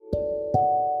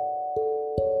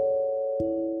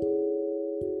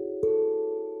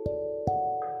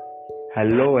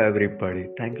Hello, everybody.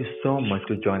 Thank you so much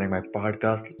to joining my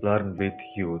podcast, Learn with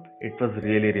Youth. It was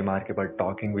really remarkable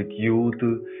talking with youth,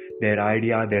 their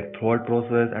idea, their thought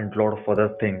process, and lot of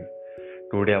other things.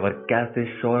 Today, our guest is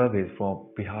Saurabh. He's from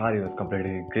Bihar. He was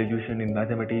completing graduation in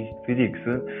mathematics, physics,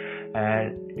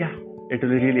 and yeah, it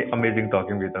will be really amazing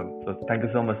talking with him. So, thank you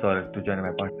so much, Saurabh, to join my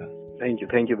podcast. Thank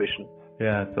you, Vishnu.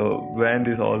 Yeah. So, when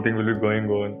this whole thing will be going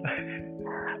on?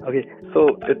 Okay,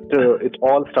 so it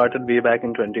all started way back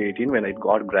in 2018 when I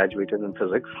got graduated in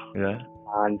physics, Yeah.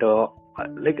 and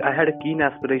I had a keen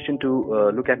aspiration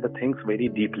to look at the things very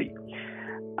deeply.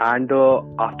 And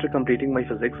after completing my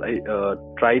physics, I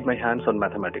tried my hands on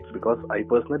mathematics because I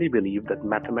personally believe that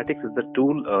mathematics is the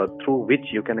tool through which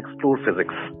you can explore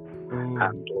physics.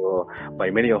 And by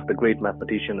many of the great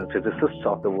mathematicians and physicists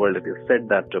of the world, it is said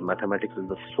that mathematics is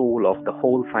the soul of the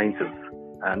whole sciences.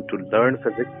 And to learn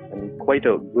physics in quite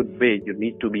a good way, you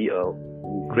need to be a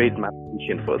great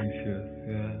mathematician first.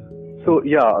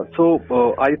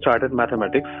 So I started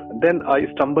mathematics. Then I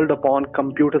stumbled upon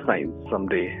computer science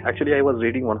someday. Actually, I was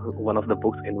reading one of the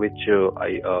books in which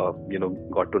I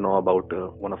got to know about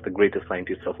one of the greatest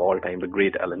scientists of all time, the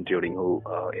great Alan Turing, who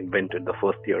invented the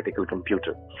first theoretical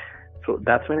computer. So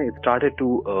that's when I started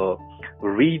to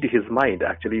read his mind.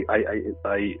 Actually,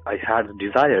 I had a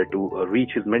desire to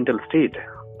reach his mental state.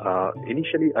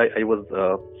 Initially, I was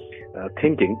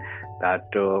thinking that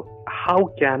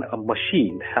how can a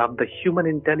machine have the human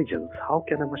intelligence? How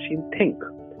can a machine think?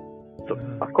 So,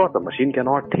 of course, a machine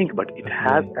cannot think, but it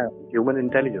has a human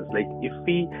intelligence. Like if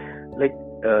we,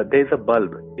 there's a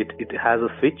bulb, it has a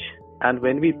switch. And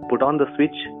when we put on the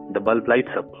switch, the bulb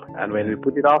lights up. And when we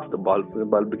put it off, the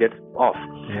bulb gets off.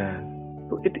 Yeah.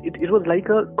 So it was like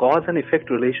a cause and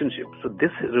effect relationship. So this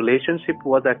relationship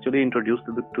was actually introduced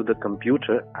to the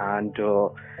computer, and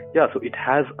so it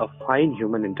has a fine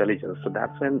human intelligence. So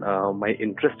that's when my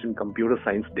interest in computer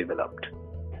science developed.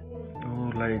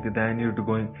 Oh, then you have to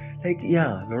go in.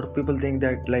 A lot of people think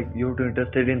that you're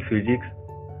interested in physics,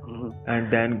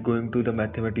 and then going to the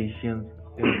mathematicians.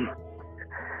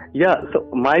 Yeah, so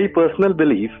my personal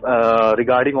belief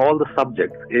regarding all the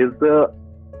subjects is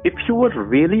if you are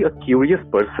really a curious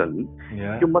person,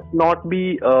 you must not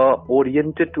be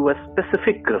oriented to a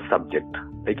specific subject.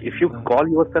 Like if you call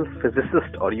yourself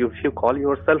physicist or if you call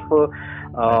yourself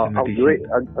a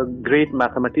great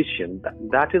mathematician,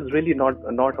 that is really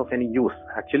not of any use.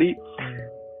 Actually,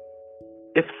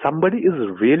 if somebody is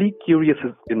really curious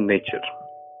in nature,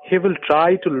 he will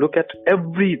try to look at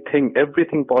everything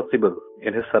possible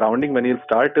in his surrounding. When he'll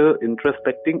start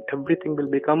introspecting, everything will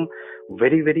become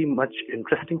very, very much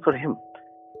interesting for him.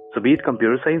 So be it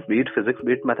computer science, be it physics,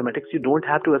 be it mathematics, you don't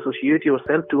have to associate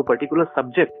yourself to a particular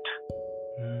subject.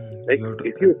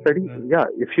 If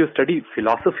you study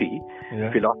philosophy,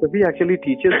 philosophy actually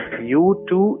teaches you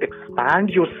to expand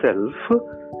yourself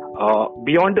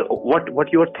beyond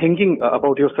what you are thinking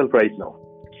about yourself right now.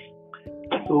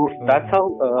 So that's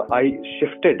how I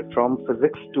shifted from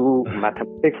physics to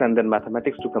mathematics and then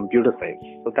mathematics to computer science.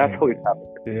 So that's how it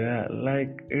happened. Yeah,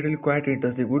 it will be quite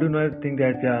interesting. Would you not think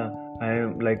that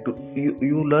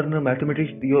you learn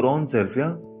mathematics your own self,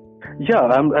 yeah? Yeah,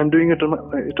 I'm doing it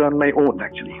on my own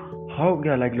actually. How?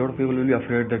 Yeah, a lot of people will be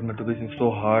afraid that mathematics is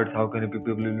so hard. How can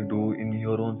people will do in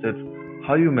your own self?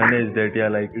 How you manage that? Yeah,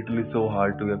 it will be so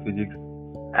hard to have physics.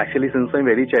 Actually, since my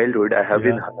very childhood, I have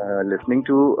been listening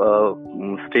to a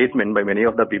statement by many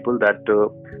of the people that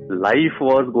life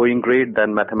was going great,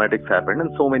 then mathematics happened,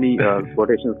 and so many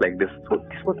quotations like this. So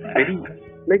this was very,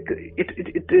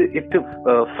 it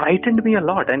frightened me a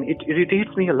lot, and it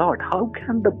irritates me a lot. How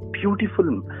can the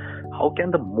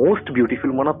most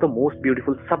beautiful, one of the most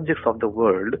beautiful subjects of the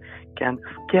world can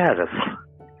scare us?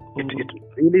 It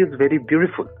really is very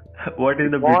beautiful. What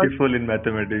is the beautiful in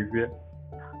mathematics? Yeah.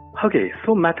 Okay,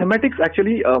 so mathematics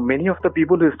actually, many of the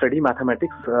people who study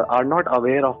mathematics are not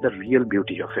aware of the real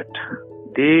beauty of it.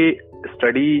 They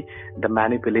study the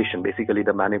manipulation, basically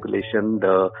the manipulation,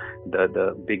 the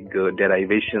big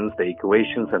derivations, the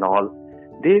equations and all.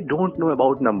 They don't know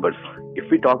about numbers. If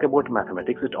we talk about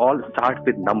mathematics, it all starts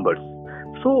with numbers.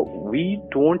 So we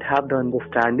don't have the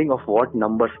understanding of what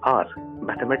numbers are.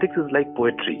 Mathematics is like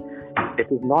poetry. It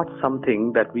is not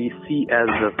something that we see as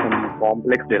some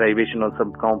complex derivation or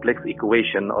some complex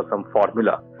equation or some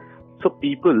formula. So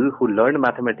people who learn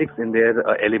mathematics in their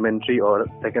elementary or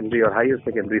secondary or higher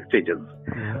secondary stages,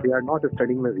 they are not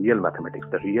studying the real mathematics.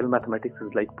 The real mathematics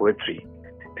is like poetry.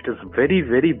 It is very,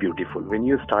 very beautiful. When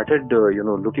you started,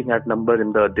 looking at number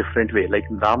in the different way, like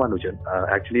Ramanujan.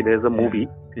 Actually, there's a movie.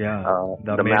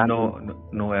 The man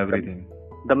know everything.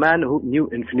 the man who knew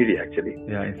infinity actually.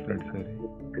 Yeah, infinite theory.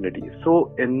 Infinity.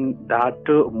 So in that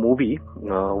movie,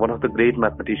 one of the great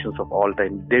mathematicians of all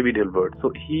time, David Hilbert.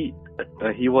 So he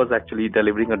was actually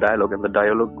delivering a dialogue, and the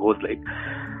dialogue goes like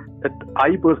that.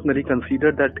 I personally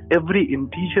consider that every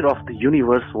integer of the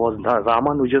universe was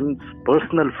Ramanujan's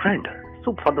personal friend.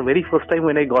 So for the very first time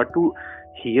when I got to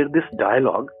hear this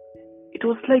dialogue, it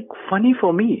was like funny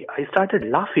for me. I started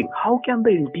laughing. How can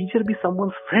the integer be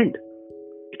someone's friend?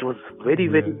 It was very,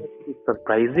 very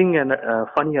surprising and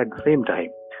funny at the same time.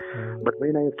 But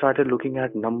when I started looking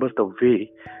at numbers the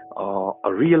way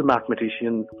a real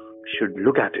mathematician should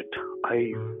look at it,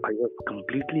 I was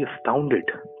completely astounded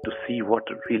to see what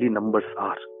really numbers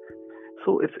are.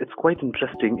 So it's quite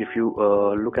interesting. If you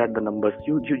look at the numbers,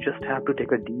 you just have to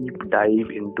take a deep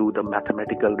dive into the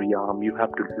mathematical realm. You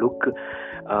have to look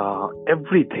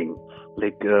everything.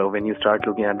 Like when you start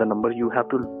looking at the number, you have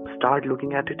to start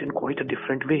looking at it in quite a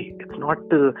different way. It's not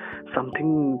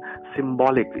something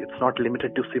symbolic. It's not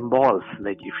limited to symbols.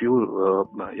 Like if you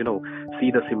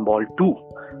see the symbol 2.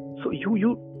 So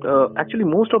you actually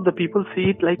most of the people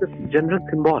see it like a general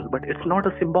symbol, but it's not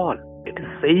a symbol. It is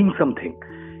saying something.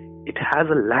 It has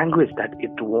a language that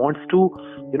it wants to,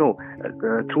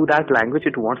 through that language,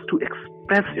 it wants to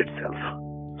express itself.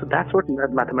 So that's what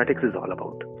mathematics is all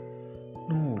about.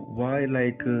 No, why a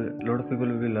lot of people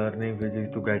will be learning physics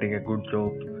to getting a good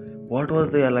job. What was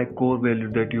the core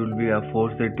value that you will be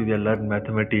forced to learn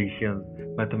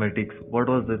mathematics? What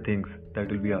was the things that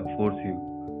will be force you?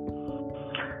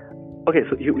 Okay,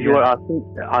 so you are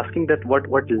asking that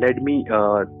what led me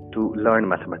to learn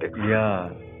mathematics? Yeah.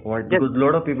 What? Because a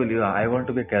lot of people, I want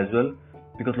to be casual,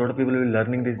 because a lot of people will be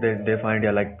learning this, they find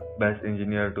best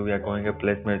engineer to going a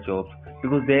placement jobs,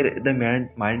 because the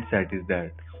mindset is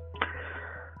that.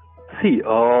 See,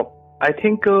 I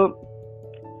think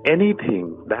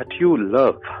anything that you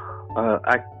love,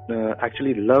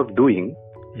 actually love doing,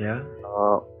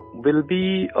 will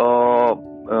be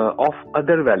of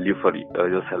other value for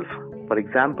yourself. For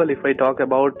example, if I talk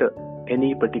about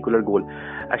any particular goal,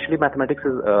 actually mathematics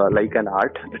is like an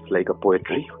art. It's like a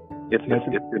poetry. It's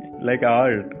like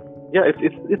art. Yeah,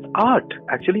 it's art.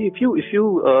 Actually, if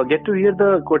you get to hear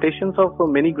the quotations of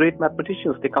many great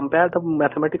mathematicians, they compare the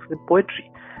mathematics with poetry.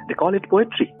 They call it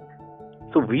poetry.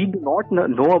 So we do not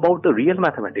know about the real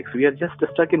mathematics. We are just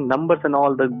stuck in numbers and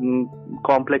all the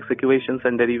complex equations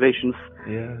and derivations.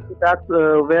 Yeah. So that's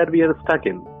where we are stuck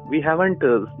in. We haven't,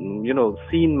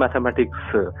 seen mathematics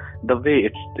the way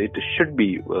it should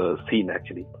be seen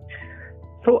actually.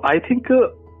 So I think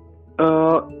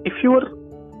if you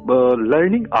are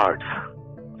learning arts,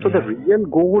 so the real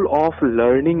goal of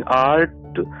learning art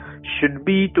should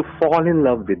be to fall in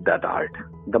love with that art.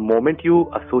 The moment you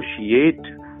associate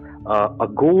a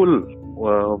goal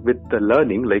with the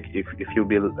learning, like if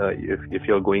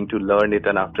you're going to learn it,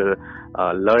 and after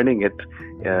learning it,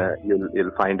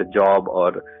 you'll find a job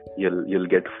or you'll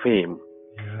get fame.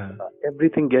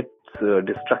 Everything gets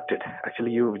distracted.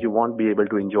 Actually, you won't be able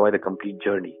to enjoy the complete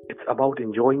journey. It's about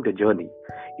enjoying the journey.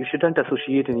 You shouldn't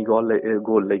associate any goal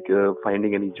like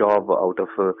finding any job out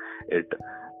of it.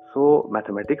 So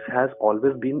mathematics has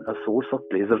always been a source of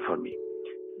pleasure for me.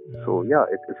 So yeah,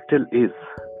 it still is.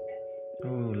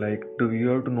 Oh, do you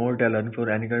have to not learn for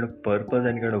any kind of purpose,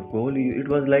 any kind of goal? It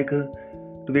was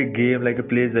to be a game, like a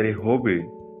pleasure, a hobby.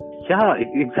 Yeah,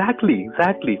 exactly.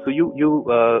 So you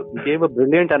gave a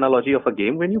brilliant analogy of a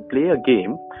game. When you play a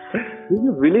game, do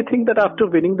you really think that after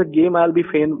winning the game I'll be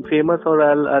famous or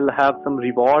I'll have some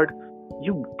reward?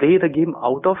 You play the game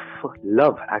out of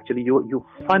love. Actually, you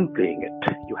fun playing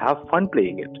it. You have fun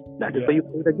playing it. That is why you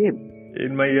play the game.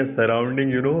 In my surrounding,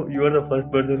 you are the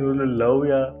first person who will love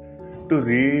to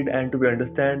read and to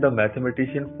understand the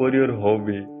mathematician for your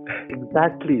hobby.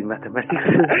 Exactly. Mathematics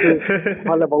is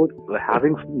all about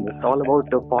having fun. It's all about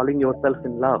falling yourself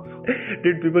in love.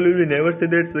 Did people will never say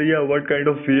that? So what kind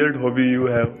of weird hobby you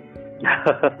have?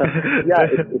 Yeah,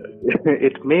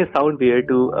 it may sound weird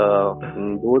to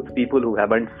those people who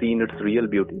haven't seen its real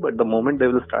beauty, but the moment they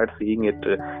will start seeing it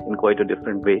in quite a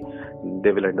different way,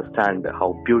 they will understand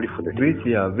how beautiful it is.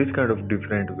 Which kind of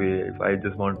different way? If I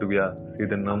just want to see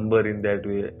the number in that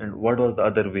way, and what was the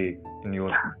other way in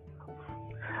your?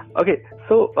 Okay,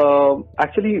 so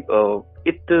actually,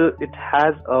 it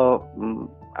has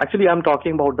actually I'm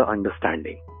talking about the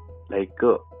understanding, like.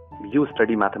 You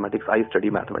study mathematics, I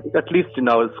study mathematics, at least in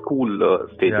our school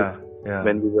stages,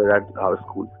 when we were at our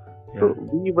school. So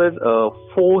we were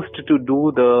forced to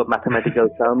do the mathematical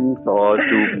sums or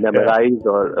to memorize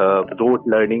or rote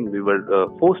learning. We were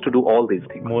forced to do all these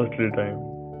things. Most of the time.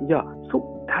 Yeah,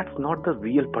 so that's not the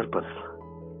real purpose.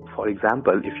 For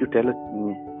example, if you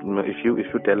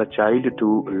tell a child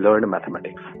to learn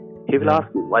mathematics, he will ask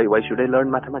you, why should I learn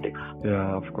mathematics?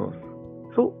 Yeah, of course.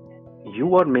 So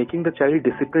you are making the child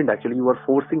disciplined. Actually, you are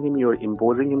forcing him, you are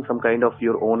imposing him some kind of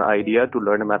your own idea to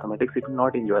learn mathematics. He will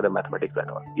not enjoy the mathematics at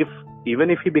all. Even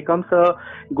if he becomes a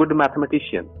good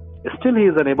mathematician, still he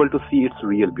is unable to see its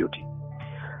real beauty.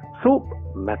 So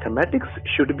mathematics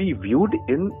should be viewed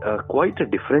in quite a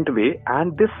different way,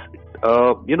 and this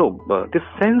this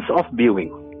sense of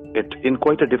viewing it in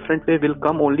quite a different way will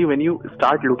come only when you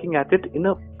start looking at it in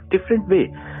a different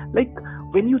way. Like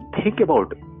when you think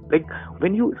about, like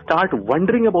when you start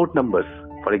wondering about numbers.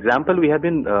 For example, we have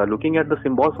been looking at the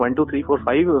symbols 1, 2, 3, 4,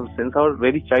 5 since our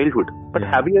very childhood. But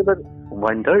have you ever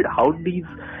wondered how these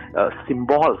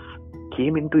symbols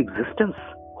came into existence?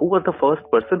 Who was the first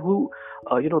person who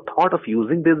thought of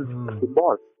using these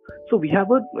symbols? So we have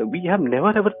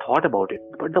never ever thought about it.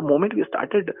 But the moment we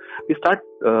start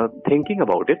thinking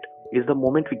about it is the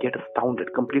moment we get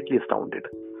astounded, completely astounded.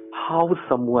 How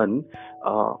someone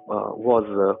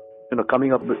was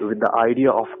coming up with the idea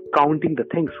of counting the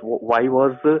things. Why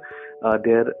was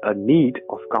there a need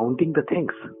of counting the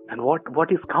things? And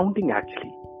what is counting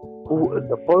actually? Who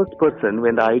the first person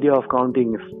when the idea of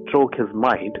counting struck his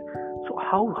mind? So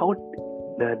how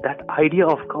that idea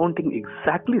of counting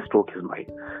exactly struck his mind?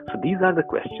 So these are the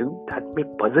questions that may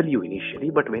puzzle you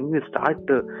initially, but when you start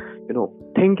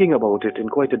thinking about it in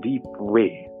quite a deep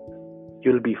way,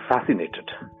 you'll be fascinated.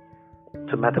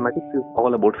 So mathematics is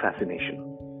all about fascination.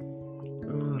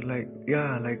 Like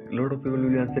a lot of people will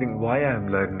be answering why I am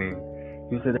learning.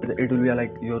 You said that it will be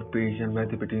like your patient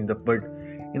between but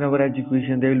in our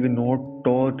education they will be not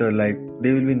taught, like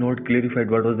they will be not clarified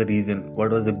what was the reason,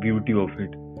 what was the beauty of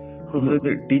it. So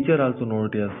the teacher also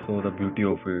not saw the beauty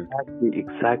of it.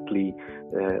 Exactly.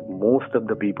 Most of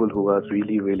the people who are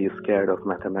really, really scared of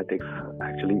mathematics,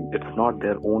 actually, it's not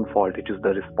their own fault. It is the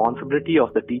responsibility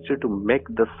of the teacher to make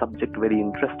the subject very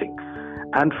interesting.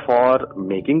 And for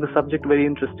making the subject very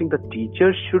interesting, the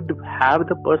teacher should have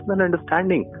the personal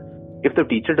understanding. If the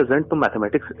teacher doesn't know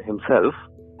mathematics himself,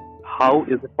 how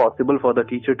is it possible for the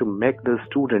teacher to make the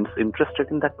students interested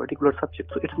in that particular subject?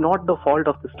 So it's not the fault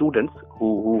of the students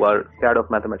who are scared of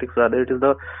mathematics, rather it is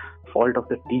the fault of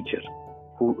the teacher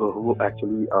who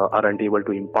actually aren't able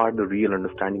to impart the real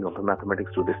understanding of the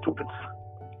mathematics to the students.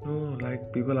 No,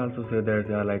 like people also say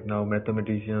that like now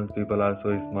mathematicians, people are so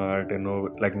smart,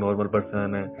 like normal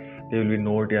person, they will be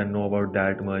not know about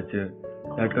that much.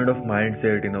 That kind of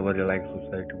mindset in our like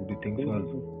society. Would you think so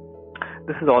also?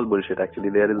 This is all bullshit. Actually,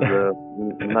 there is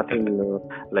nothing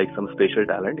like some special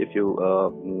talent. If you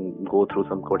go through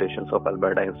some quotations of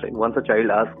Albert Einstein, once a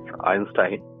child asked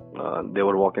Einstein. They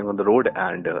were walking on the road,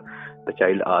 and the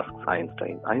child asks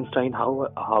Einstein,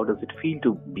 how does it feel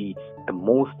to be the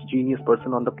most genius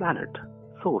person on the planet?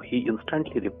 So he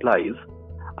instantly replies,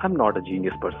 I'm not a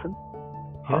genius person.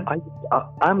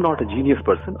 I'm not a genius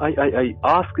person. I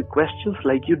ask questions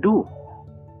like you do.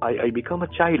 I become a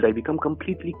child. I become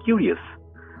completely curious.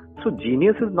 So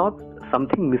genius is not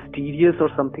something mysterious or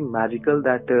something magical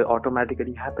that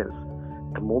automatically happens.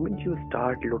 The moment you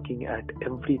start looking at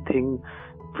everything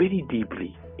very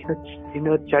deeply, in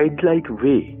a childlike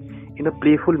way, in a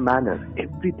playful manner,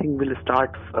 everything will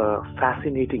start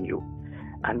fascinating you.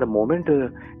 And the moment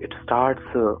it starts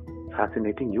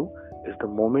fascinating you is the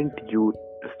moment you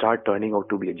start turning out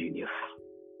to be a genius.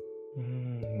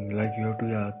 Like you have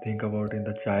to think about in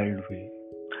the child way.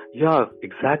 Yeah,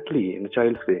 exactly, in the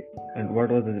child's way. And what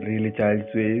was the really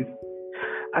child's way?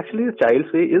 Actually, the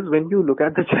child's way is when you look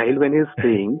at the child when he's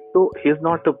playing. So he's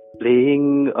not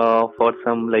playing for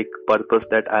some like purpose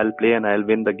that I'll play and I'll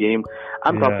win the game.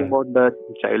 I'm talking about the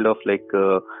child of like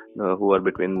who are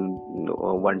between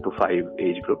 1 to 5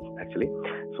 age group actually.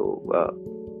 So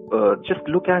just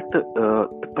look at the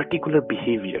particular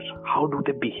behavior. How do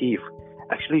they behave?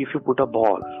 Actually, if you put a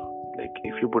ball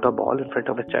in front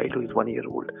of a child who is 1 year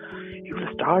old, you will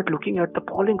start looking at the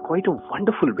ball in quite a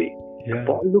wonderful way. The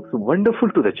ball looks wonderful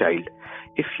to the child.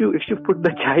 If you put the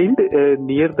child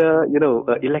near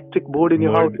the electric board in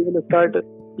your house, you will start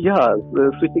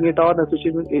switching it on and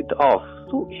switching it off.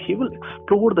 So he will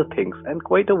explore the things in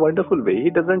quite a wonderful way. He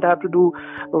doesn't have to do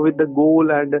with the goal,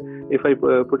 and if I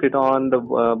put it on, the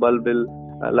bulb will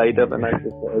light up, and I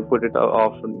put it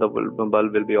off, the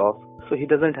bulb will be off. So he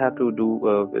doesn't have to do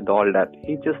with all that.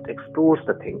 He just explores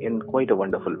the thing in quite a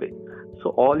wonderful way. So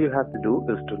all you have to do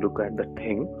is to look at the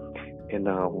thing in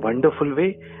a wonderful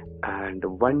way, and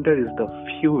wonder is the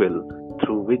fuel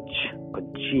through which a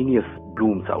genius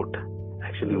blooms out.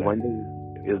 Actually, wonder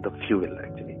is the fuel.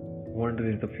 Actually, wonder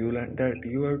is the fuel, and that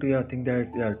you have to think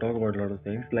that talk about a lot of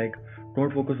things. Like,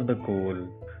 don't focus on the goal.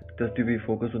 just we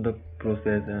focus on the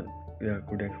process and yeah,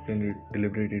 could you explain it,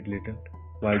 deliberate it later?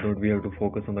 Why don't we have to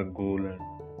focus on the goal and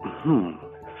Hmm.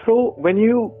 So when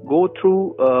you go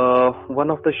through one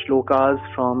of the shlokas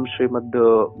from Srimad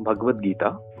Bhagavad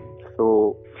Gita,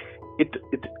 so it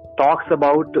talks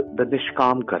about the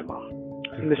Nishkam Karma.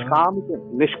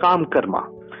 Nishkam Karma.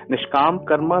 Nishkam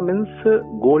Karma means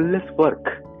goalless work.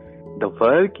 The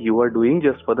work you are doing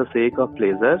just for the sake of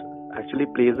pleasure. Actually,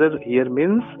 pleasure here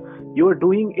means you are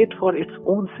doing it for its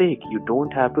own sake. You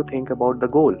don't have to think about the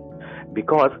goal,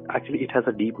 because actually it has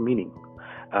a deep meaning.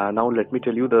 Now let me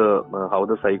tell you the how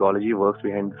the psychology works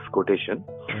behind this quotation.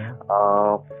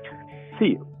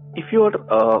 See, if you're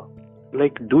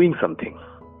like doing something,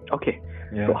 okay,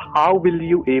 so how will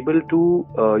you able to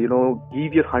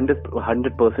give your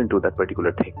 100% to that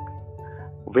particular thing?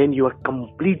 When you are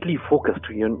completely focused,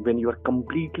 when you are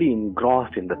completely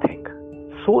engrossed in the thing.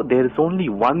 So there is only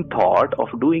one thought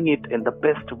of doing it in the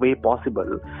best way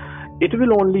possible. It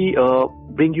will only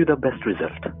bring you the best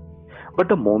result. But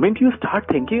the moment you start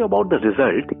thinking about the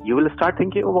result, you will start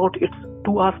thinking about its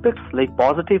two aspects, like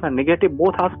positive and negative,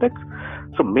 both aspects.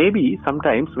 So maybe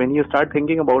sometimes when you start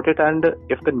thinking about it, and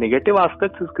if the negative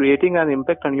aspects is creating an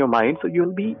impact on your mind, so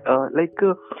you'll be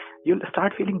you'll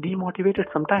start feeling demotivated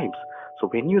sometimes. So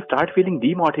when you start feeling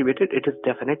demotivated, it is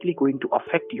definitely going to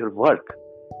affect your work.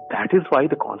 That is why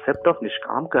the concept of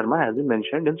Nishkam Karma has been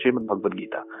mentioned in Srimad Bhagavad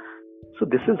Gita. So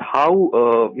this is how,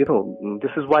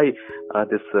 this is why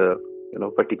this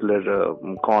particular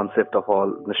concept of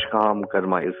all Nishkam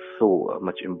Karma is so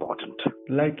much important.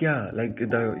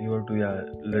 you have to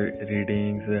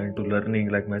readings and to learning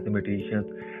like mathematicians,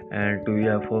 and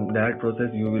to from that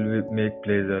process you will make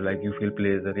pleasure, like you feel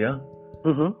pleasure,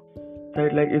 Mm-hmm. So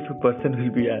like if a person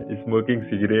will be smoking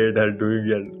cigarette or doing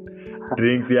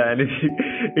drinks, anything,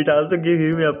 it also gives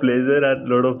him a pleasure and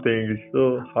lot of things.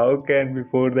 So how can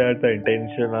before that the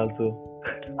intention also?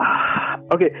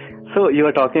 Okay, so you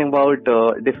are talking about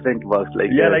different works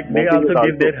like like they also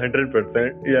give their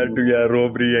 100%. To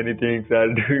robbery, anything, or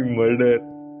doing murder.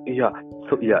 Yeah,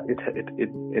 so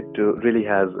it really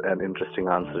has an interesting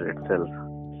answer itself.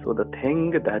 So the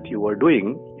thing that you are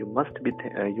doing, you must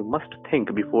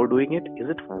think before doing it. Is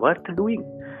it worth doing?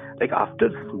 Like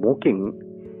after smoking,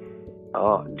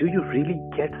 do you really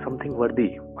get something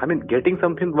worthy? I mean, getting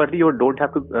something worthy, you don't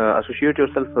have to associate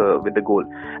yourself with the goal.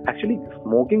 Actually,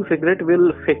 smoking cigarette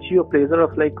will fetch you a pleasure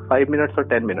of like 5 minutes or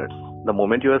 10 minutes. The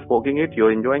moment you are smoking it,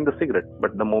 you're enjoying the cigarette.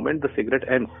 But the moment the cigarette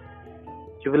ends,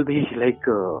 you will be like,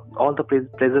 all the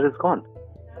pleasure is gone.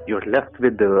 You're left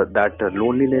with that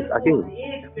loneliness again.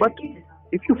 But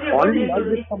if you fall in love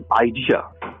with some idea,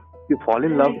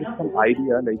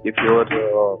 like if you're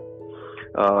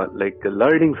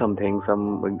learning something,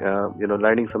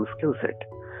 learning some skill set,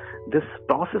 this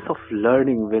process of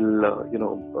learning will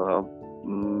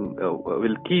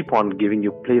keep on giving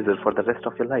you pleasure for the rest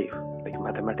of your life. Like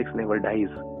mathematics never dies.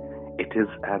 It is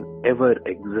an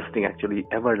ever-existing, actually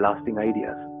everlasting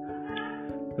ideas.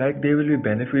 Like they will be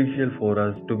beneficial for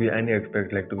us to be any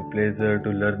aspect, like to be pleasure, to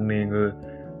learning,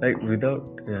 like without,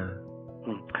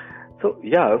 So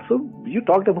you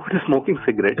talked about smoking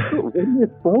cigarette. So when you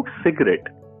smoke cigarette,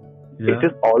 it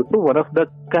is also one of the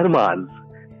karmas.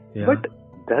 But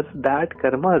does that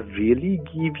karma really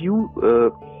give you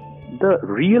the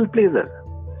real pleasure?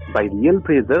 By real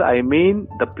pleasure, I mean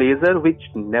the pleasure which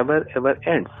never ever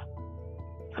ends.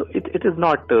 So it is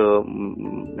not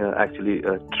actually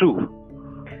true.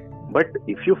 But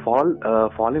if you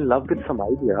fall in love with some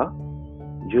idea,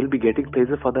 you'll be getting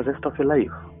pleasure for the rest of your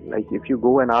life. Like if you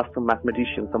go and ask some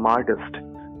mathematician, some artist,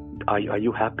 are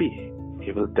you happy?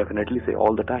 He will definitely say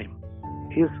all the time.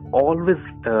 He's always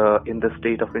in the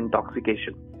state of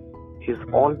intoxication. He's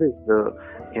always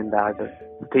in that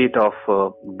state of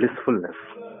blissfulness.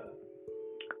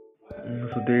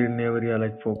 So they never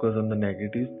focus on the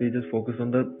negatives. They just focus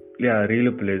on the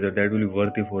real pleasure that will be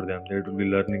worthy for them. That will be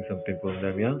learning something from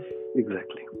them.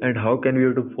 Exactly. And how can we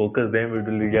have to focus them? It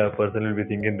will be person will be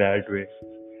thinking that way.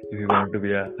 If you want to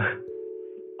be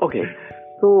Okay.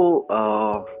 So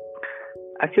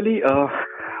actually,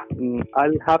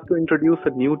 I'll have to introduce a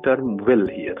new term, will,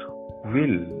 here.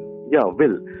 Will? Yeah,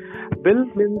 will. Will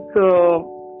means the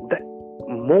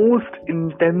most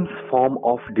intense form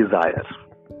of desire.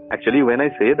 Actually, when I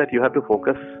say that you have to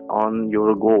focus on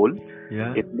your goal,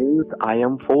 it means I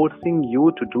am forcing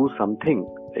you to do something.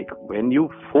 Like when you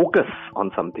focus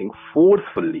on something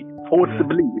forcibly,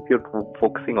 if you're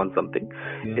focusing on something,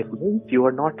 it means you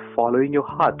are not following your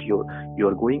heart.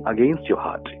 You're going against your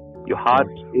heart. Your heart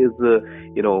is,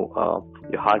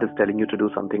 your heart is telling you to do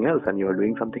something else, and you are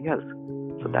doing something else.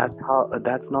 So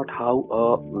that's not how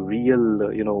a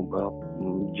real,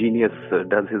 genius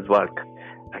does his work.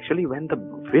 Actually, when the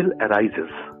will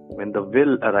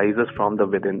arises from the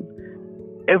within,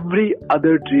 every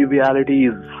other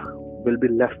trivialities will be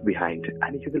left behind,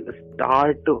 and you will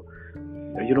start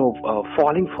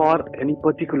falling for any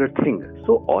particular thing.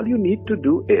 So all you need to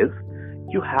do is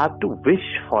you have to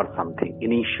wish for something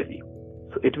initially.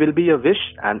 So it will be a wish,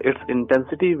 and its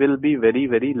intensity will be very,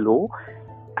 very low.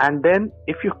 And then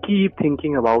if you keep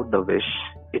thinking about the wish,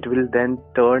 it will then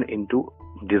turn into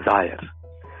desire.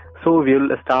 So we will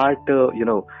start,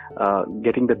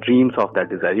 getting the dreams of that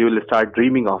desire. You will start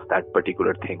dreaming of that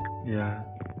particular thing. Yeah.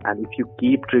 And if you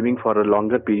keep dreaming for a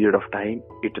longer period of time,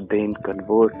 it then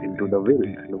converts into the will.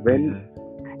 And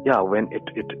when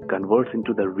it converts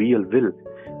into the real will,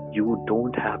 you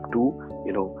don't have to,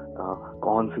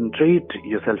 concentrate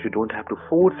yourself. You don't have to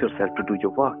force yourself to do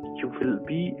your work. You will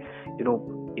be,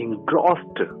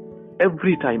 engrossed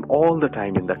every time, all the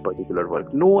time in that particular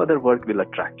work. No other work will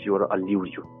attract you or allure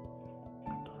you.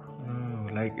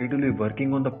 Like it will be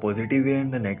working on the positive way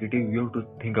and the negative way to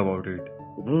think about it.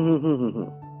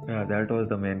 Yeah, that was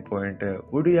the main point.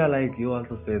 Would you, like you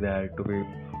also say that to be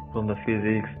from the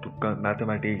physics to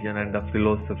mathematician and the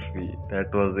philosophy,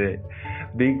 that was a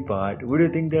big part. Would you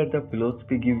think that the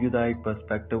philosophy gives you the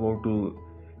perspective how to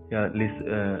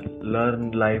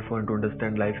learn life and to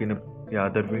understand life in a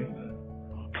other way?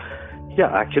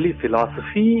 Yeah, actually,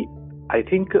 philosophy, I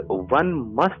think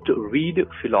one must read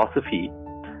philosophy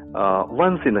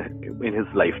once in his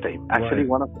lifetime. Actually,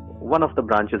 Why? one of the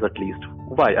branches at least.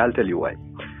 Why? I'll tell you why.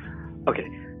 Okay,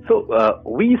 so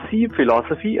we see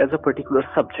philosophy as a particular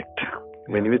subject.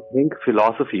 When we think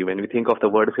philosophy, when we think of the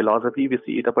word philosophy, we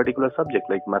see it a particular subject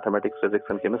like mathematics, physics,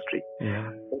 and chemistry.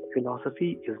 Yeah. But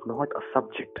philosophy is not a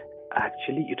subject.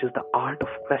 Actually, it is the art of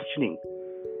questioning.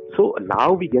 So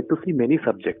now we get to see many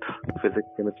subjects: physics,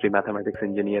 chemistry, mathematics,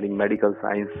 engineering, medical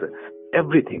science,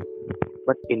 everything.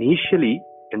 But initially,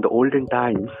 in the olden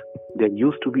times, there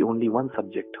used to be only one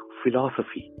subject: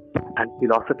 philosophy. And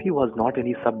philosophy was not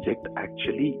any subject,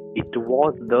 actually. It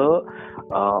was the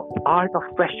art of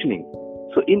questioning.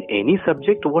 So in any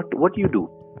subject, what you do?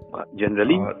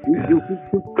 Generally, you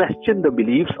question the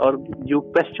beliefs, or you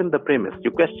question the premise,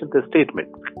 you question the statement.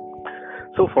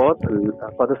 So for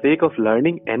the sake of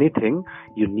learning anything,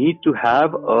 you need to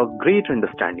have a great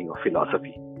understanding of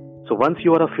philosophy. So once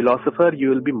you are a philosopher, you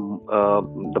will be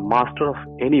the master of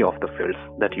any of the fields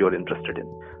that you are interested in.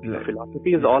 So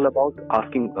philosophy is all about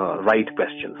asking right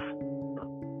questions.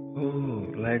 Oh,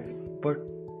 but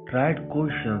right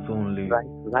questions only.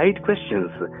 Right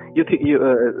questions.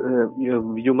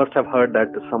 You must have heard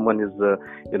that someone is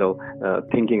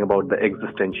thinking about the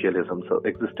existentialism. So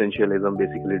existentialism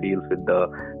basically deals with the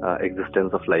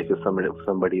existence of life. If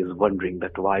somebody is wondering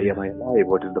that why am I alive?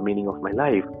 What is the meaning of my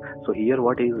life? So here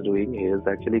what he is doing is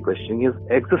actually questioning his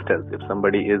existence. If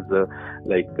somebody is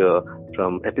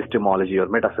from epistemology or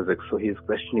metaphysics, so he is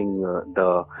questioning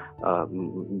the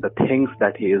things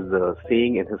that he is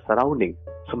seeing in his surrounding.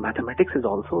 So mathematics is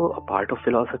also a part of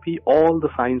philosophy. All the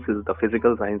sciences, the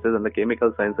physical sciences and the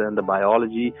chemical sciences and the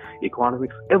biology,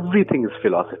 economics, everything is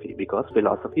philosophy, because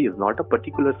philosophy is not a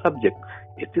particular subject.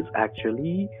 It is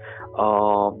actually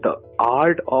the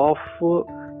art of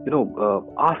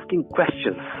asking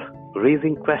questions,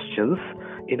 raising questions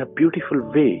in a beautiful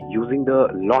way, using the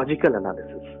logical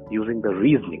analysis, using the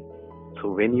reasoning.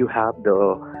 So when you have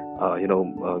the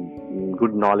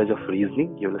good knowledge of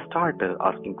reasoning, you will start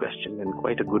asking questions in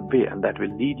quite a good way, and that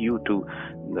will lead you to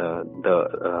the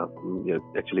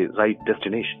actually right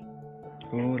destination.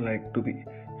 Oh,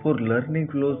 for learning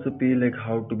philosophy, like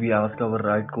how to be ask our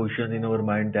right question in our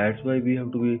mind. That's why we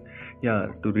have to be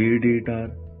to read it.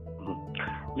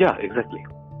 Yeah, exactly.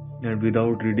 And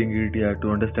without reading it, to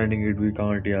understanding it, we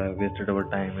can't wasted our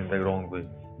time in the wrong way.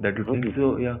 That you think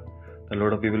so? Yeah. A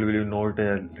lot of people will not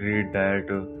read that.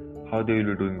 How they will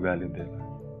be doing well in their life?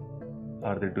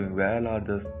 Are they doing well or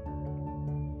just?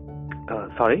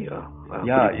 Sorry.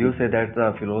 You say that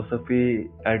philosophy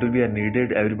it will be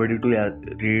needed everybody to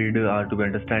read or to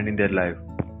understand in their life.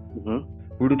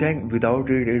 Would you think without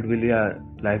it will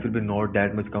life will be not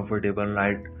that much comfortable?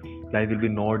 Life will be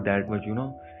not that much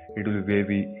it will be where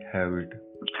we have it.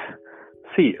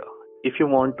 See, if you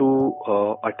want to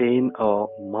attain a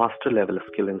master level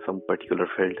skill in some particular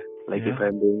field, like if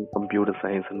I'm doing computer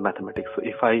science and mathematics, so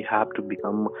if I have to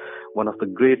become one of the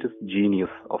greatest genius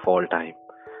of all time,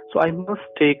 So I must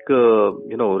take,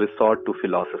 resort to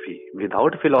philosophy.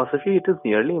 Without philosophy, it is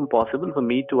nearly impossible for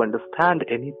me to understand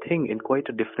anything in quite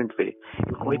a different way,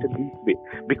 in quite a deep way.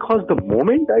 Because the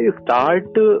moment I start,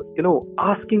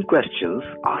 asking questions,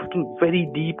 asking very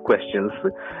deep questions,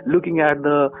 looking at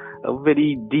the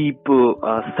very deep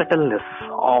subtleness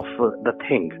of the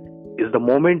thing, is the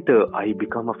moment I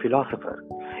become a philosopher.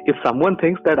 If someone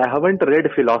thinks that I haven't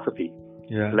read philosophy,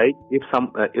 Yeah. like if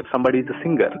somebody is a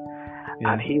singer,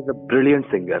 Yeah. and he's a brilliant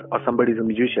singer, or somebody is a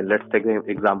musician. Let's take the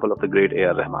example of the great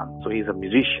A.R. Rahman. So he's a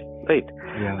musician, right?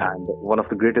 Yeah. And one of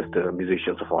the greatest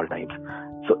musicians of all times.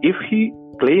 So if he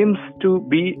claims to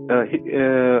be,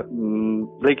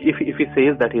 if he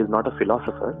says that he is not a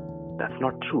philosopher, that's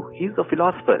not true. He's a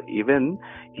philosopher. Even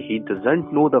he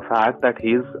doesn't know the fact that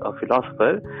he is a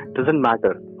philosopher, doesn't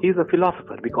matter. He's a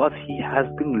philosopher because he has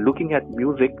been looking at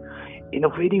music in a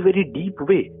very, very deep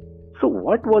way. So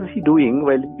what was he doing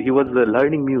while he was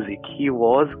learning music? He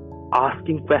was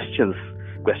asking questions.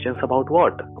 Questions about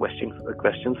what?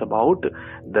 Questions about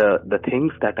the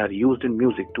things that are used in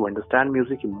music. To understand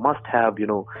music, you must have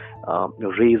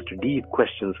raised deep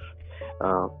questions.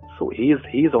 So he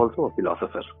is also a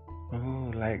philosopher.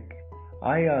 Oh, like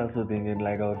I also think in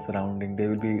like our surrounding, there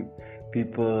will be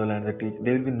people and the teach.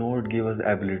 There will be not give us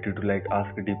the ability to like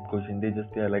ask a deep question. They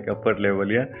just are like upper level,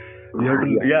 yeah. We have to,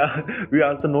 Yeah. yeah. We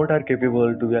also not are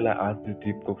capable to like ask the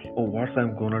deep question. Oh, what's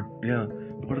I'm gonna, yeah.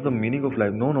 What is the meaning of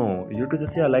life? No. You have to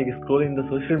just like scrolling the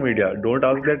social media. Don't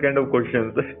ask that kind of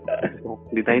questions.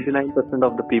 The 99%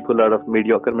 of the people are of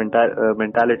mediocre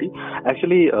mentality.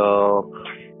 Actually,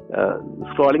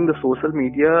 scrolling the social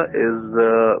media is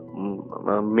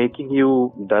making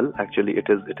you dull. Actually, it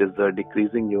is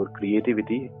decreasing your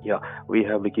creativity. Yeah, we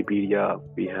have Wikipedia,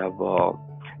 we have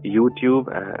YouTube.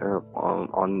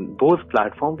 On those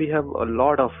platforms, we have a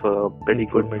lot of pretty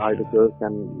good articles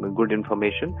and good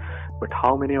information. But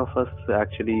how many of us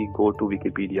actually go to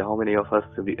Wikipedia? How many of us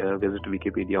visit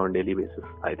Wikipedia on daily basis?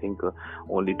 I think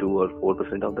only 2 or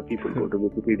 4% of the people go to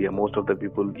Wikipedia. Most of the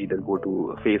people either go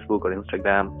to Facebook or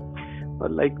Instagram,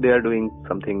 like they are doing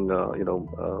something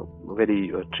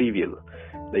very trivial,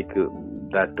 like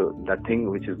that thing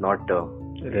which is not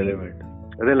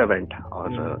relevant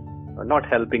or not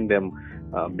helping them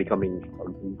becoming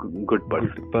a good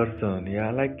person.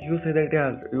 Yeah, like you say that,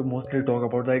 yeah, you mostly talk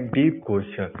about like deep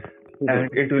question.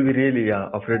 And it will be really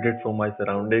afraid from my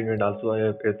surrounding, and also I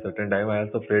at certain time I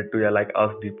also afraid to like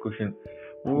ask deep question.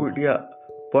 Would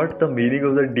what's the meaning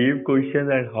of the deep question,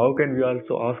 and how can we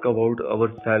also ask about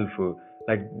ourselves,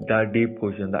 like that deep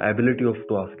question, the ability of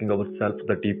to asking ourselves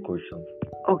the deep questions.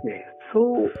 Okay,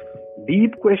 so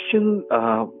deep question,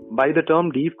 by the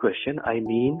term deep question, I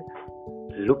mean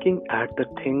looking at the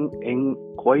thing in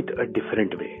quite a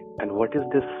different way. And what is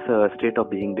this state of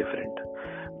being different?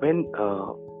 When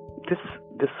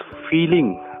this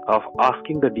feeling of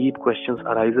asking the deep questions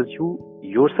arises, you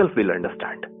yourself will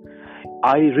understand.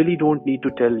 I really don't need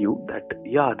to tell you that,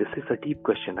 yeah, this is a deep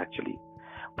question actually.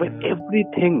 When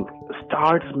everything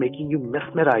starts making you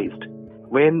mesmerized,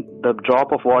 when the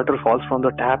drop of water falls from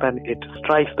the tap and it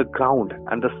strikes the ground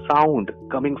and the sound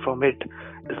coming from it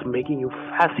is making you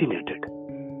fascinated,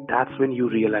 that's when you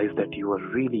realize that you are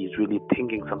really, really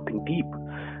thinking something deep.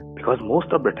 Because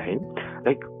most of the time,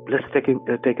 like let's take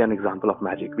an example of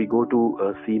magic. We go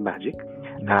to see magic,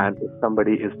 and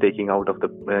somebody is taking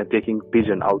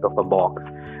pigeon out of a box.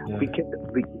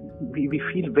 We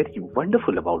feel very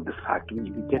wonderful about this fact.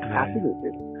 We get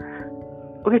fascinated.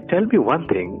 Okay, tell me one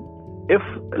thing. If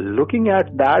looking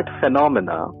at that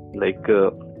phenomena, like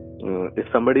if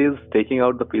somebody is taking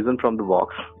out the pigeon from the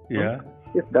box,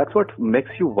 if that's what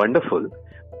makes you wonderful,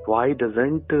 why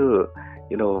doesn't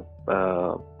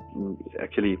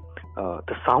actually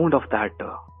the sound of that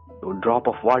drop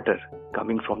of water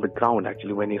coming from the ground,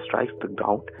 actually when he strikes the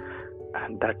ground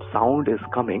and that sound is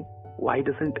coming, why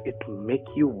doesn't it make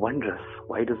you wondrous?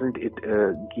 Why doesn't it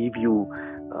give you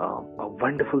a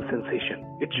wonderful sensation?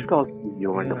 It should also give you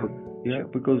a wonderful sensation.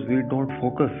 Because we don't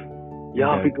focus.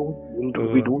 Yeah, we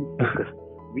don't focus.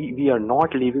 We are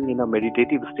not living in a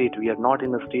meditative state. We are not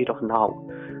in a state of now.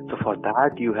 So for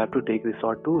that, you have to take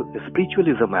resort to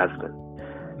spiritualism as well.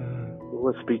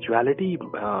 So spirituality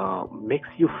makes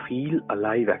you feel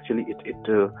alive. Actually, it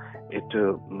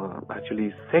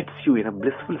actually sets you in a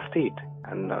blissful state.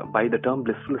 And by the term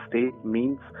blissful state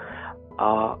means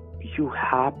you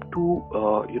have to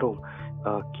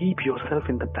keep yourself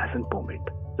in the present moment.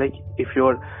 Like if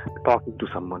you're talking to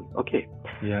someone, okay.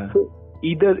 Yeah. So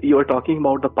either you're talking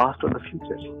about the past or the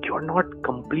future. You're not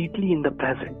completely in the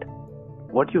present.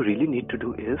 What you really need to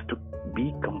do is to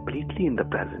be completely in the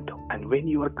present. And when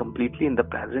you are completely in the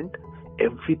present,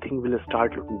 everything will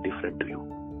start looking different to you.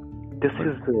 This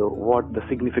is what the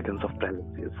significance of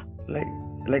presence is. like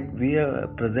like we are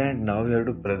present now, we are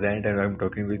to present and I'm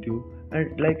talking with you,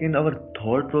 and like in our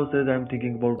thought process I'm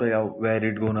thinking about where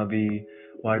it gonna be,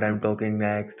 what I'm talking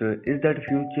next, is that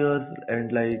futures,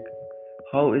 and like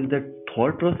how is that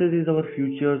thought process is our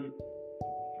futures.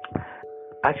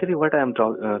 Actually, what I am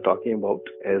talking about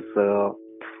is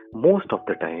most of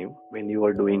the time when you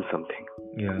are doing something,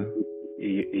 Yeah.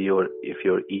 if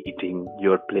you're eating,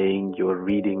 you're playing, you're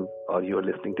reading, or you're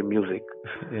listening to music,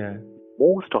 Yeah.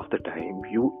 most of the time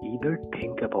you either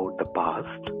think about the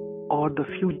past or the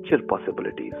future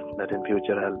possibilities, that in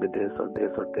future I'll be this or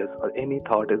this or this, or any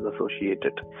thought is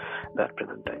associated that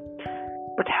present time.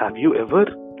 But have you ever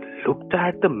looked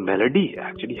at the melody?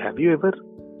 Actually, have you ever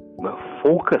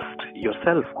focused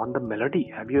yourself on the melody?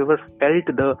 Have you ever felt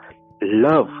the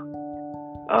love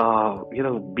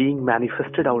being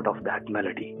manifested out of that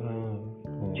melody?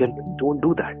 Oh. Generally don't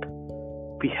do that.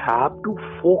 We have to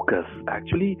focus.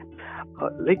 Actually,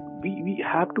 we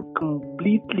have to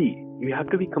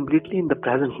be completely in the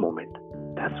present moment.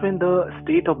 That's when the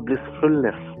state of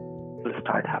blissfulness will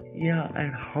start happening. Yeah,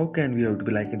 and how can we have to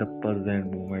be like in the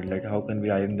present moment? Like how can we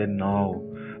are in the now?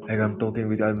 Like I'm talking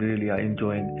with you, I'm really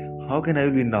enjoying. How can I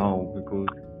be now? Because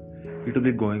it will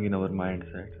be going in our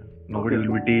mindset. Nobody Okay.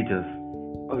 will be teach us.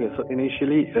 Okay, so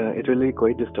initially it will be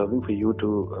quite disturbing for you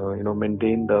to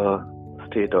maintain the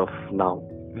state of now.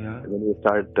 Yeah. When you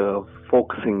start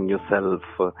focusing yourself,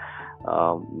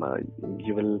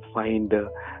 you will find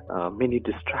many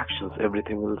distractions.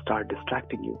 Everything will start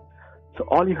distracting you. So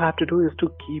all you have to do is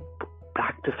to keep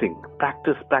practicing,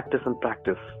 practice, and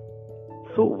practice.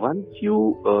 So once you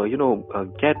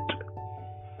get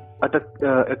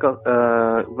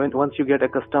once you get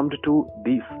accustomed to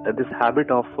this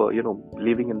habit of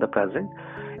living in the present,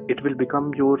 it will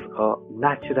become your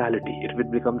naturality. It will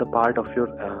become the part of your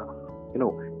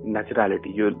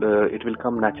naturality. It will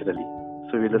come naturally.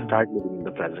 So you will start living in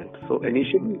the present. So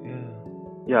initially,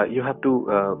 you have to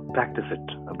practice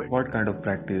it a bit. What kind of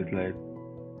practice? Like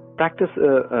practice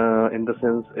in the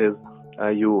sense is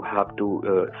you have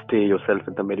to stay yourself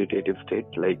in the meditative state.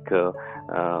 Like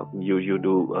you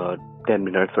do 10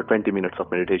 minutes or 20 minutes of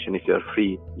meditation. If you are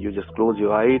free, you just close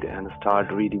your eyes and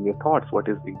start reading your thoughts. What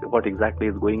exactly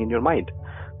is going in your mind?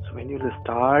 So when you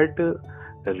start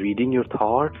reading your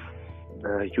thoughts,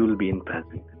 you will be in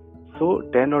present. So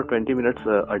 10 or 20 minutes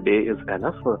a day is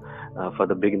enough for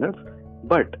the beginners.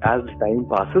 But as time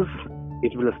passes,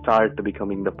 it will start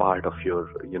becoming the part of your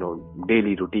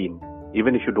daily routine.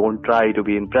 Even if you don't try to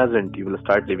be in present, you will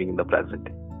start living in the present.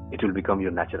 It will become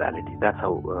your naturality. That's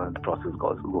how the process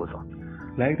goes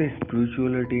on. Like the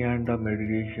spirituality and the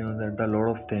meditation and a lot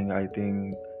of things, I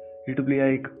think it will be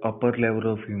like upper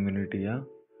level of humanity, yeah,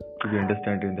 to be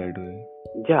understand in that way.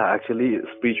 Yeah, actually,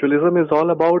 spiritualism is all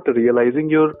about realizing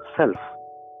yourself.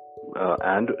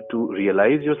 And to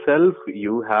realize yourself,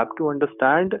 you have to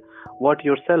understand what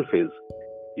yourself is.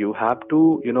 You have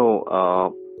to,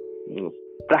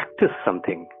 practice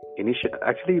something.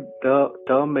 Actually, the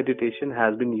term meditation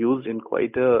has been used in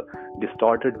quite a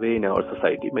distorted way in our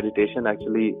society. Meditation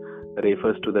actually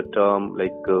refers to the term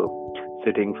like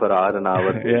sitting for hour and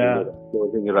hour, Yeah.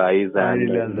 closing your eyes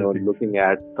and looking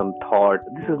at some thought.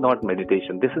 This is not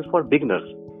meditation. This is for beginners.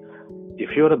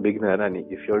 If you're a beginner and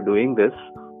if you're doing this,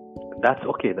 that's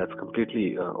okay. That's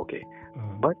completely okay.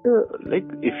 But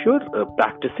if you're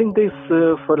practicing this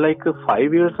for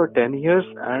 5 years or 10 years,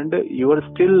 and you are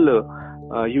still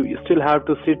you still have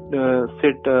to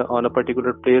sit on a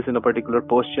particular place in a particular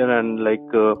posture and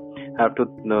have to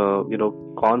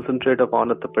concentrate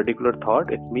upon a particular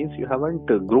thought, it means you haven't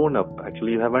grown up.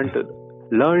 Actually, you haven't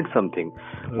learned something.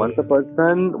 Once a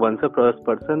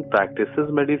person practices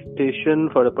meditation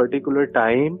for a particular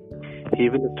time, he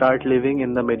will start living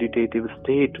in the meditative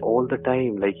state all the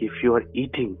time. Like if you are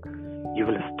eating, you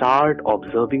will start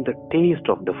observing the taste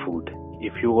of the food.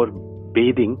 If you are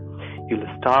bathing, you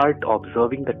will start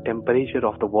observing the temperature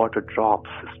of the water drops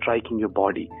striking your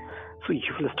body. So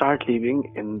you will start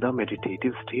living in the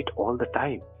meditative state all the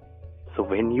time. So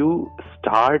when you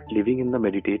start living in the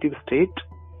meditative state,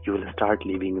 you will start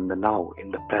living in the now,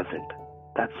 in the present.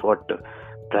 That's what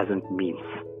present means.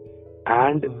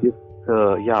 And this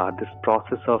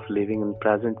process of living in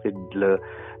present will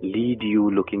lead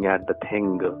you looking at the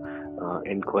thing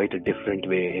in quite a different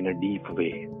way, in a deep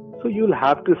way. So you'll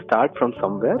have to start from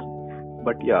somewhere,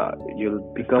 but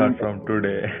you'll become... Start from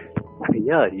today.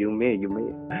 Yeah, you may.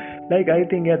 Like I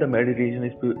think the meditation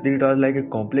is it was like a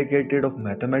complicated of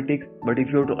mathematics, but if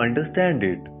you have to understand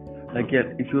it,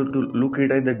 if you have to look at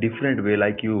it in a different way,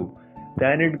 like you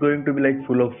then it's going to be like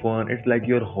full of fun. It's like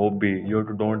your hobby. You have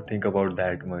to don't think about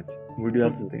that much. Would you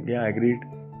also think? Yeah, agreed.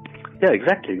 Yeah,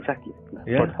 exactly. That's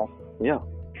Yeah. what's happening. Yeah.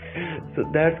 So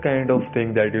that's kind of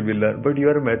thing that you will learn. But you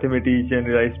are a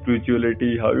mathematician, like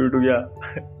spirituality, how you do, yeah,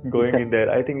 going in there.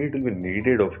 I think it will be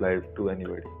needed of life to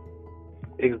anybody.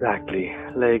 Exactly.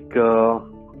 Like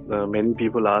many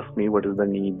people ask me, what is the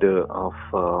need of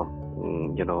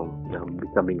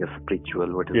becoming a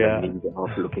spiritual? What is the need of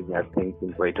looking at things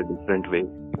in quite a different way?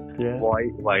 Yeah.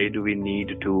 Why do we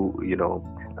need to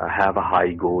have a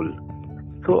high goal?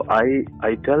 So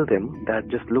I tell them that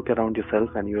just look around yourself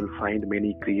and you will find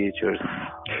many creatures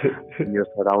in your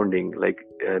surrounding. Like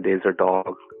there's a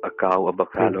dog, a cow, a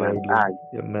buffalo, and an ant.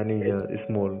 Yeah, many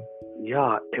small.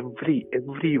 Yeah, every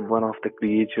one of the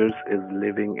creatures is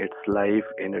living its life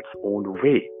in its own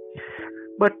way.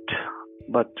 But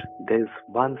there's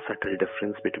one subtle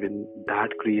difference between that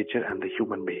creature and the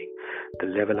human being: the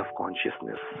level of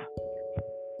consciousness.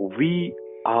 We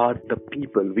are the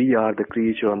people, we are the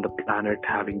creature on the planet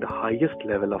having the highest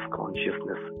level of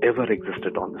consciousness ever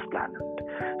existed on this planet.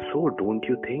 So don't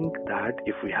you think that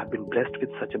if we have been blessed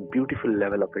with such a beautiful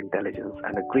level of intelligence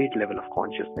and a great level of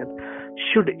consciousness,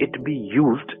 should it be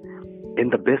used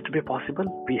in the best way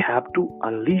possible? We have to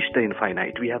unleash the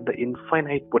infinite. We have the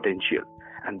infinite potential,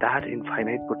 and that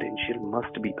infinite potential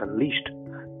must be unleashed,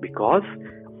 because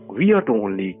we are the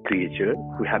only creature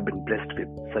who have been blessed with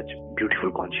such beautiful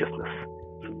consciousness.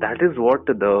 So that is what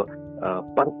the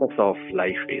purpose of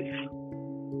life is.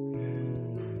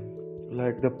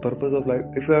 Like the purpose of life,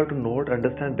 if you have to not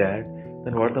understand that,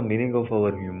 then what's the meaning of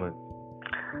our human?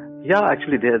 Yeah,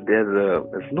 actually,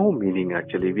 there's no meaning.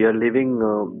 Actually, we are living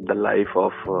the life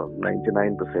of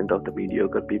 99% of the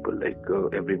mediocre people. Like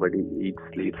everybody eats,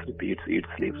 sleeps, repeats, eats,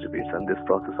 sleeps, repeats, and this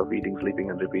process of eating, sleeping,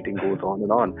 and repeating goes on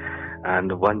and on.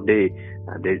 And one day,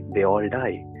 they all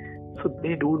die. So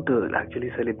they don't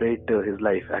actually celebrate his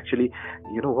life. Actually,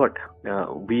 you know what?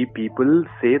 We people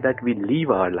say that we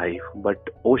live our life, but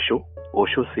Osho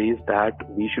says that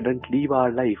we shouldn't live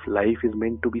our life. Life is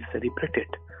meant to be celebrated.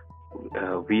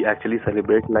 We actually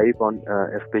celebrate life on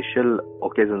special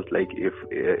occasions, like if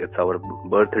it's our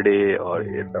birthday or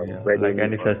it's our wedding, like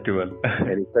any festival.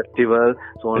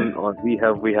 So on we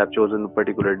have chosen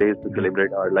particular days to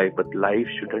celebrate our life, but life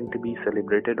shouldn't be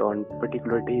celebrated on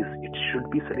particular days. It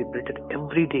should be celebrated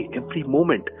every day, every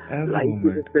moment.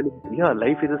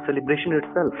 Life is a celebration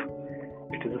itself.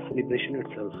 It is a celebration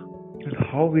itself.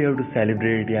 How we have to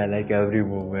celebrate, like every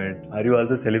moment. Are you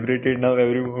also celebrated now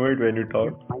every moment when you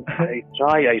talk? I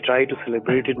try to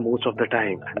celebrate it most of the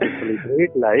time. And to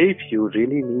celebrate life, you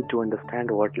really need to understand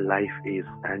what life is.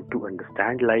 And to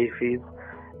understand life is,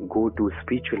 go to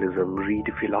spiritualism, read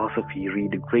philosophy,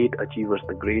 read great achievers,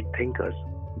 the great thinkers.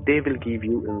 They will give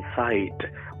you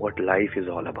insight what life is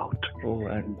all about. Oh,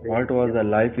 and what was the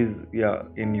life is,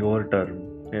 in your term?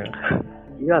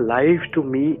 Yeah, life to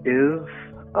me is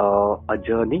a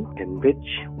journey in which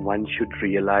one should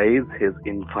realize his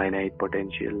infinite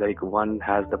potential. Like one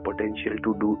has the potential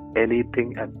to do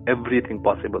anything and everything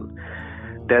possible.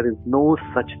 There is no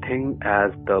such thing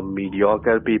as the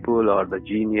mediocre people or the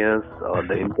genius or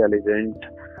the intelligent.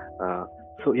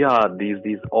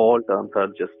 These all terms are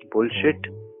just bullshit.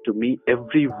 To me,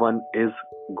 everyone is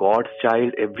God's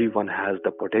child. Everyone has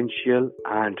the potential,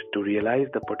 and to realize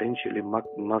the potential, you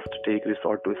must take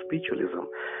resort to spiritualism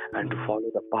and to follow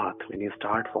the path. When we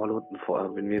start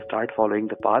following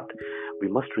the path, we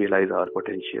must realize our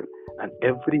potential, and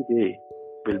every day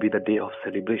will be the day of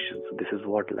celebration. So this is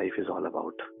what life is all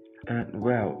about. And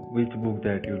which book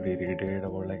that you'll be reading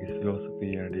about, like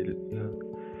philosophy and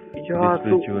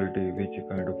spirituality? Which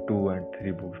kind of 2 and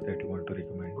 3 books that you want to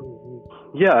recommend?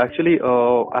 Yeah, actually,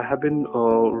 I have been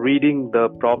reading The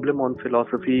Problem on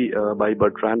Philosophy by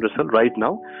Bertrand Russell right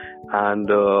now, and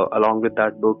along with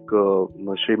that book,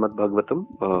 Srimad Bhagavatam,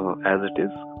 as it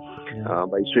is,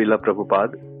 by Srila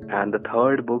Prabhupada. And the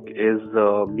third book is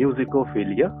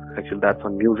Musicophilia. Actually, that's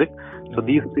on music. So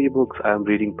these 3 books I am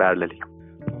reading parallelly.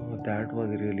 Oh, that was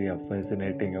really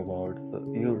fascinating about. So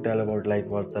you tell about like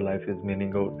what the life is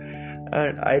meaning of.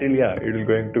 And I really, it is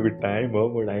going to be time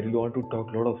up, but I really want to talk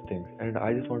a lot of things. And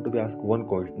I just want to ask one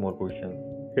more question.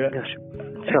 Yeah,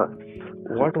 sure.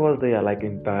 What was the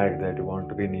impact that you want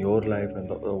to be in your life and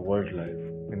the world life,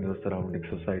 in your surrounding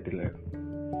society life?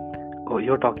 Oh,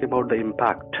 you're talking about the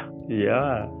impact.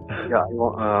 Yeah.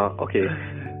 Okay.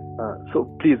 So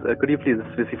please, could you please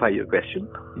specify your question?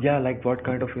 Yeah, like what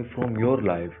kind of from your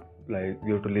life, like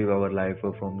we have to live our life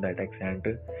from that extent.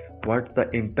 What's the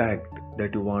impact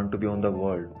that you want to be on the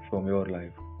world from your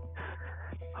life?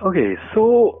 Okay,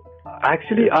 so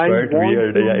actually it's quite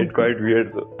weird. Yeah, it's quite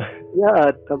weird.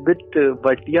 Yeah, a bit,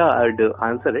 but yeah, I'd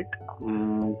answer it.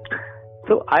 Mm,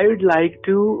 so I would like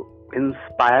to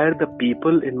inspire the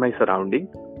people in my surrounding.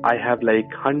 I have like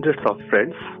hundreds of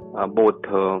friends, both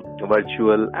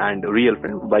virtual and real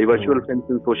friends. By virtual Oh, friends,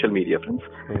 in social media friends.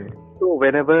 oh. So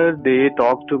whenever they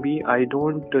talk to me, I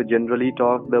don't generally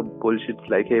talk the bullshits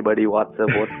like, "Hey buddy, what's up?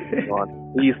 What's going on?"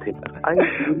 These things. I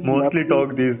really love Mostly to.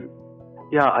 talk this.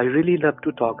 Yeah, I really love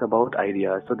to talk about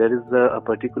ideas. So there is a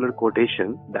particular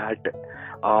quotation that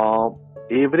uh,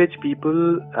 average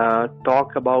people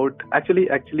talk about.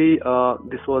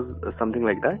 This was something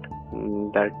like that.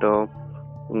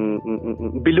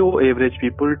 Below average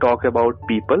people talk about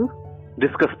people,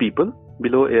 discuss people.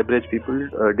 Below average people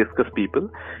discuss people.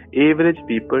 Average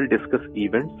people discuss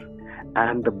events,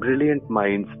 and the brilliant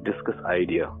minds discuss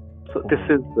idea. So this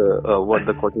Oh. is what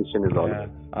the quotation is all Yeah,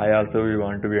 I also we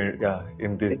want to be yeah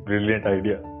in this about. brilliant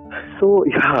idea. So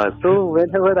yeah, so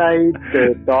whenever I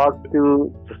talk to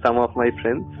some of my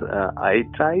friends, I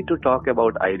try to talk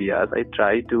about ideas. I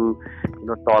try to,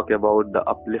 talk about the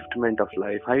upliftment of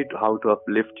life, how to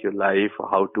uplift your life,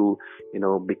 how to,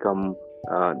 become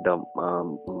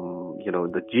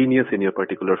the genius in your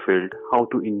particular field, how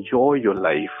to enjoy your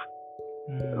life.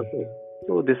 Okay, Hmm.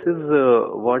 so this is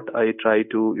what I try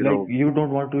to, Like you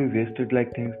don't want to be wasted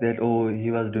like things that oh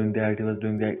he was doing that, he was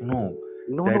doing that. No,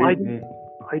 no, that no, is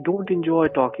I don't enjoy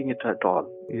talking it at all.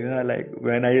 yeah like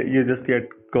when I you just get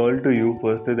called to you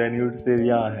first, then you say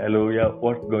yeah hello yeah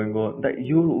what's going on. That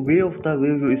you way of the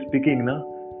way you speaking na,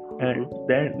 and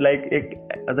then like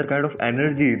other kind of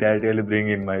energy that I'll bring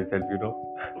in myself. So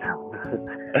this is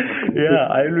Yeah,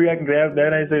 I'll be like grab.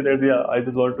 Then I say that yeah I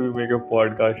just want to make a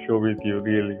podcast show with you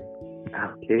really.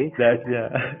 okay. That's yeah.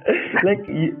 Like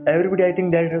everybody, I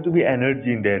think there has to be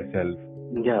energy in their self.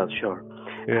 Yeah, sure.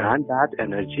 Yeah. And that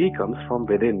energy comes from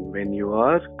within when you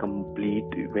are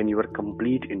complete, when you are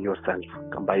complete in yourself.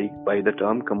 By the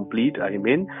term complete, I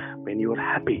mean when you are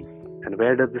happy. And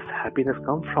where does this happiness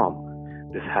come from?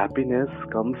 This happiness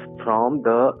comes from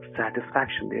the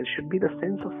satisfaction. There should be the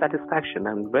sense of satisfaction.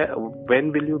 And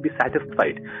when will you be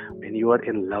satisfied? When you are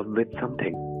in love with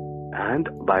something. And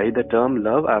by the term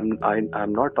love,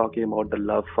 I'm not talking about the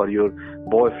love for your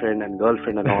boyfriend and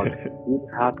girlfriend and all. You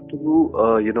have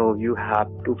to, you have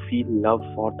to feel love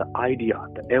for the idea,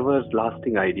 the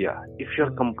everlasting idea. If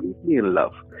you're completely in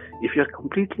love, if you're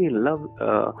completely in love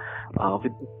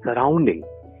with the surrounding,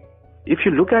 if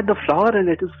you look at the flower and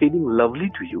it is feeling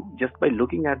lovely to you, just by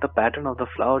looking at the pattern of the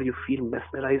flower, you feel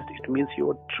mesmerized. It means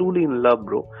you're truly in love,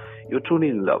 bro. You're truly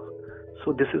in love.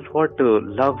 So this is what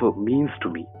love means to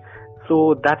me.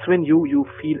 So that's when you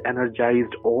feel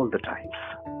energized all the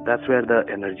times. That's where the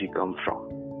energy comes from.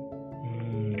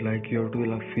 Like you have to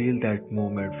like, feel that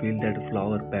moment, feel that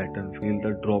flower pattern, feel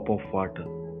the drop of water.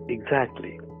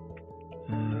 Exactly.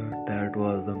 That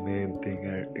was the main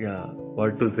thing. Yeah,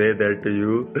 what to say that to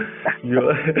you? You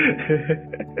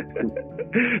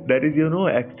that is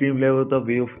extreme level the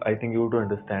way of I think you to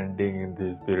understanding in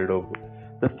this period of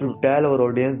just to tell our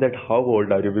audience that how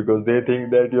old are you because they think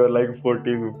that you are like 40,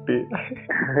 50.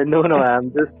 No, no,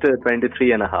 I'm just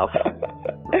 23 and a half.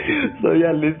 So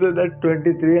yeah, listen that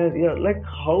 23 and yeah, like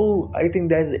how I think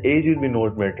that age will be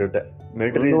not matter. The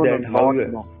matter is No, no, that how not, you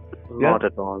no, yeah. not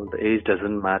at all. The age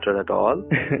doesn't matter at all.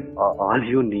 All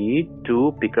you need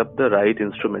to pick up the right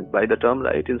instrument. By the term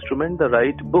right instrument, the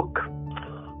right book,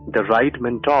 the right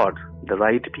mentor, the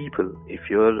right people. If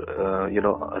you're,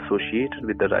 associated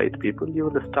with the right people, you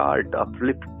will start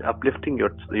uplifting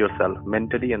yourself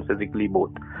mentally and physically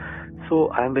both.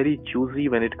 So I'm very choosy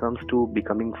when it comes to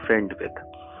becoming friend with.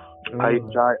 Oh.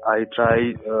 I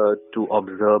try to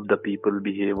observe the people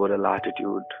behavioral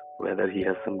attitude, whether he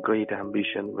has some great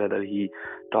ambition, whether he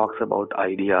talks about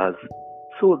ideas.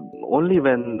 So only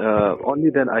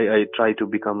then I try to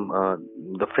become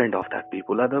the friend of that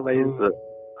people. Otherwise, Oh.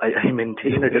 I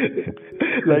maintain a distance.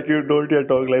 Like you don't yeah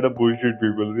talk like the bullshit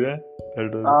people, yeah?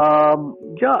 That was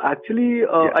Yeah, actually,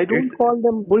 yeah, I it's don't call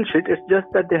them bullshit. It's just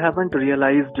that they haven't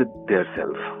realized their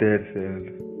self. their self.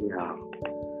 Yeah,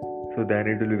 So then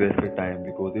it will be wasted time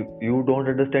because if you don't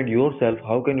understand yourself,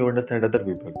 how can you understand other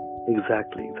people?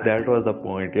 exactly, That exactly, was the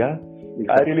point, yeah. I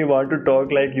exactly. really want to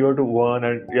talk like you have to one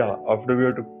and yeah, after we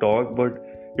have to talk, but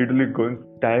it will be going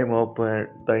time up and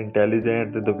the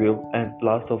intelligence, the way of, and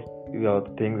last of yeah,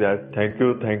 things that thank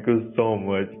you so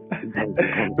much Thank you,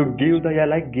 thank to you. give the yeah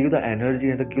like give the energy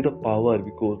and to give the power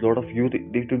because a lot of youth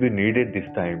need to be needed this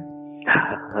time.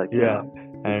 Yeah, Yeah,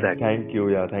 and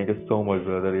exactly. yeah, thank you so much,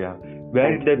 brother. Yeah, where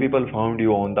Thank did the you. people found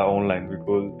you on the online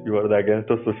because you are the against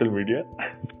of social media?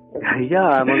 Yeah,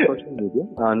 I'm on social media.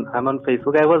 I'm on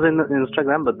Facebook. I was in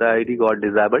Instagram, but the ID got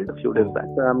disabled a few days Oh, back.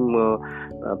 So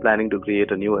I'm planning to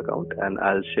create a new account, and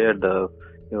I'll share the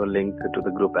link to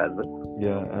the group as well.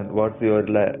 yeah. And what's your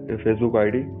Facebook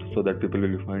ID so that people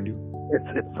will find you?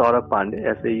 It's Saurabh Pandey,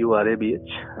 Saurabh, Okay,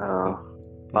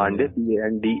 Pandey, yeah.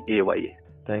 Panday.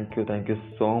 Thank you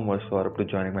so much, Saurabh, to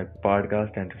joining my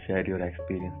podcast and to share your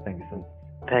experience. Thank you so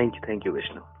Thank you,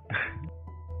 Vishnu. much.